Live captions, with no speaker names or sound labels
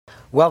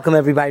Welcome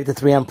everybody to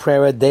 3 on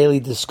Prayer, a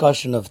daily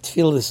discussion of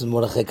Tefillah. This is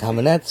Mordechai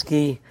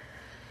Kamenetsky,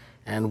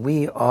 and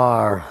we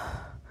are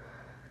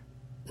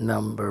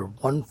number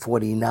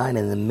 149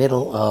 in the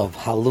middle of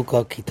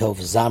Halukah Kitov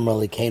Zamra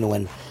Likenu.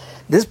 And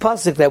this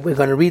pasuk that we're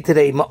going to read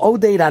today,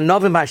 Ma'odeid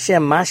Anovim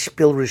Hashem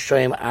Mashpil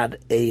Rishoyim Ad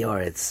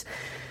Eyoretz.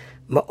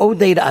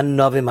 Ma'odeid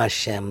Anovim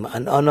Hashem.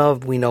 An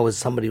Anov we know is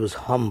somebody who's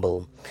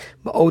humble.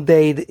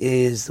 Ma'odeid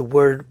is the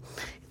word.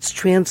 It's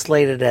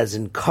translated as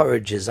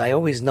encourages. I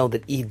always know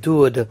that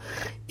idud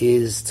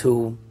is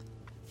to,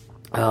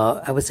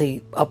 I would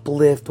say,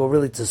 uplift or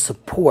really to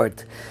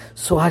support.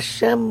 So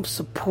Hashem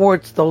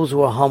supports those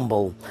who are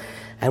humble.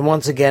 And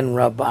once again,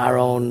 Rabbi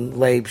Aaron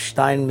Leib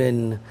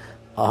Steinman,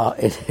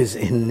 in his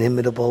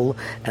inimitable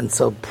and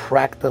so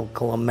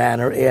practical a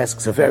manner,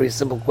 asks a very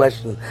simple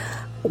question.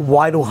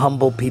 Why do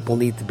humble people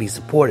need to be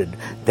supported?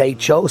 They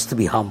chose to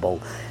be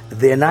humble.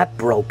 They're not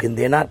broken.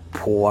 They're not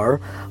poor.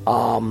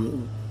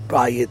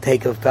 You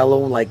take a fellow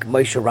like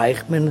Moshe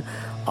Reichman,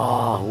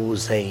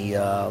 who's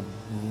a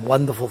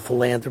wonderful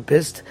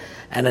philanthropist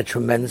and a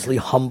tremendously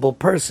humble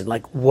person.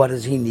 Like, what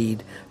does he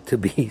need to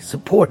be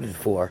supported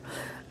for?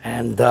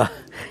 And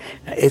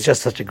it's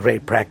just such a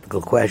great practical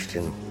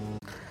question.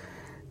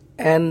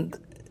 And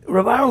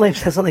Rav Aaron Leib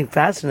says something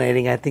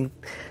fascinating. I think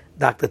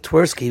Dr.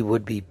 Twersky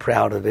would be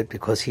proud of it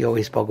because he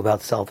always spoke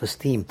about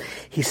self-esteem.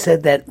 He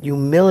said that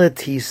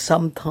humility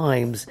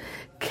sometimes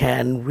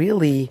can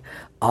really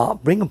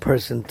bring a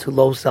person to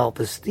low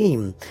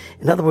self-esteem.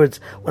 In other words,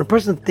 when a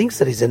person thinks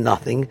that he's a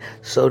nothing,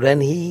 so then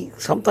he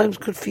sometimes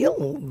could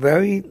feel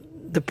very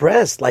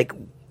depressed, like,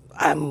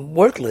 I'm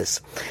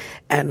worthless.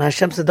 And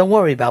Hashem said, don't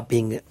worry about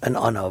being an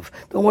Anav.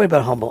 Don't worry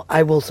about humble.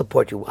 I will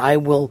support you. I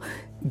will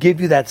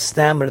give you that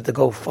stamina to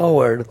go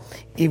forward,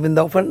 even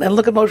though, and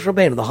look at Moshe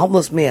Rabbeinu, the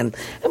humblest man.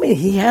 I mean,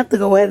 he had to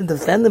go ahead and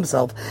defend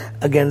himself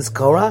against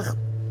Korach.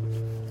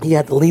 He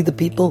had to lead the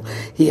people.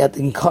 He had to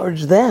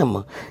encourage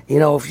them. You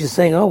know, if you're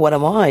saying, oh, what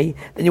am I?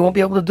 Then you won't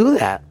be able to do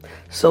that.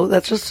 So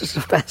that's just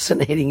a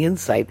fascinating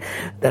insight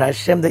that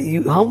Hashem, that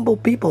you humble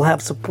people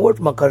have support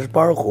from HaKadosh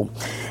Baruch Hu.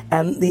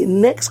 And the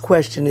next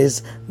question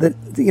is that,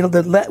 you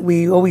know,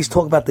 we always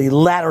talk about the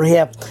latter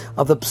half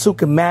of the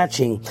psukim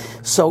matching.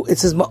 So it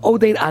says,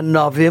 Ma'odeid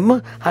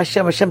Anavim,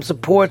 Hashem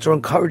supports or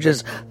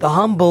encourages the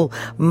humble.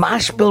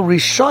 Mashpil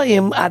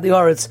Rishoyim Ad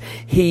Eyoretz,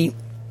 he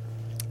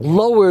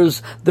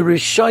lowers the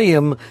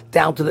Rishayim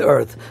down to the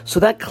earth. So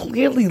that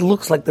clearly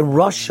looks like the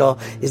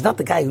Rasha is not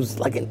the guy who's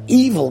like an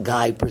evil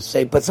guy per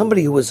se, but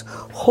somebody who is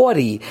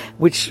haughty,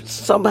 which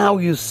somehow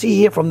you see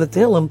here from the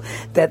Tehillim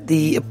that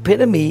the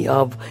epitome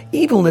of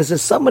evilness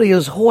is somebody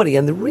who's haughty.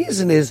 And the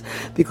reason is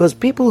because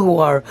people who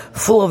are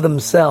full of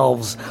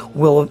themselves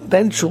will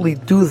eventually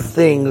do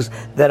things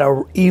that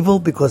are evil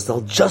because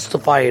they'll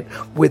justify it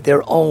with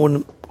their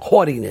own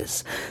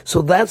haughtiness.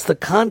 So that's the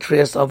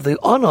contrast of the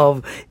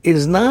Anav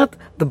is not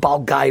the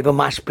Baal Gaiva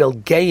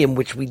Mashpil Geim,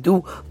 which we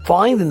do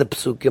find in the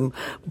Psukim,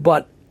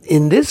 but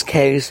in this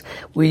case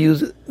we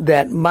use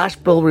that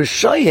Mashpil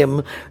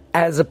Rishayim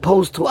as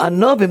opposed to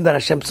Anavim that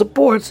Hashem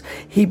supports.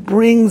 He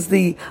brings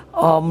the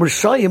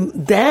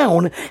Rishayim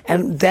down,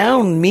 and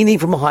down meaning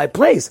from a high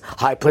place.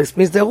 High place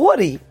means they're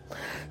haughty.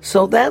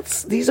 So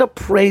these are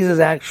praises.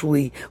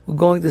 Actually, we're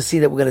going to see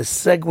that we're going to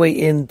segue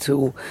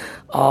into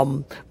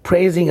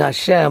praising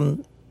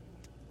Hashem.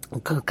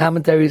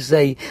 Commentaries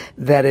say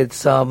that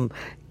it's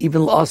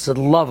even Asad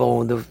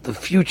Lavo in the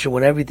future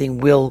when everything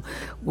will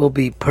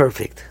be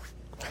perfect.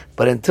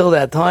 But until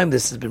that time,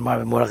 this has been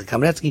Marvin Mordechai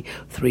Kamenetsky,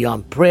 3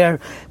 on Prayer,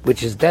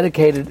 which is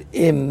dedicated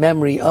in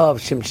memory of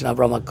Shimshon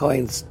Avraham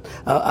HaKohen's,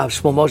 of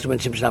Shmuel Moshe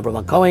and Shimshon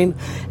Avraham HaKohen,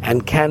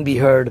 and can be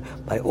heard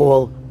by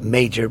all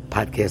major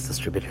podcast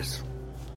distributors.